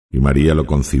Y María lo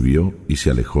concibió y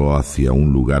se alejó hacia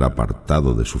un lugar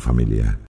apartado de su familia.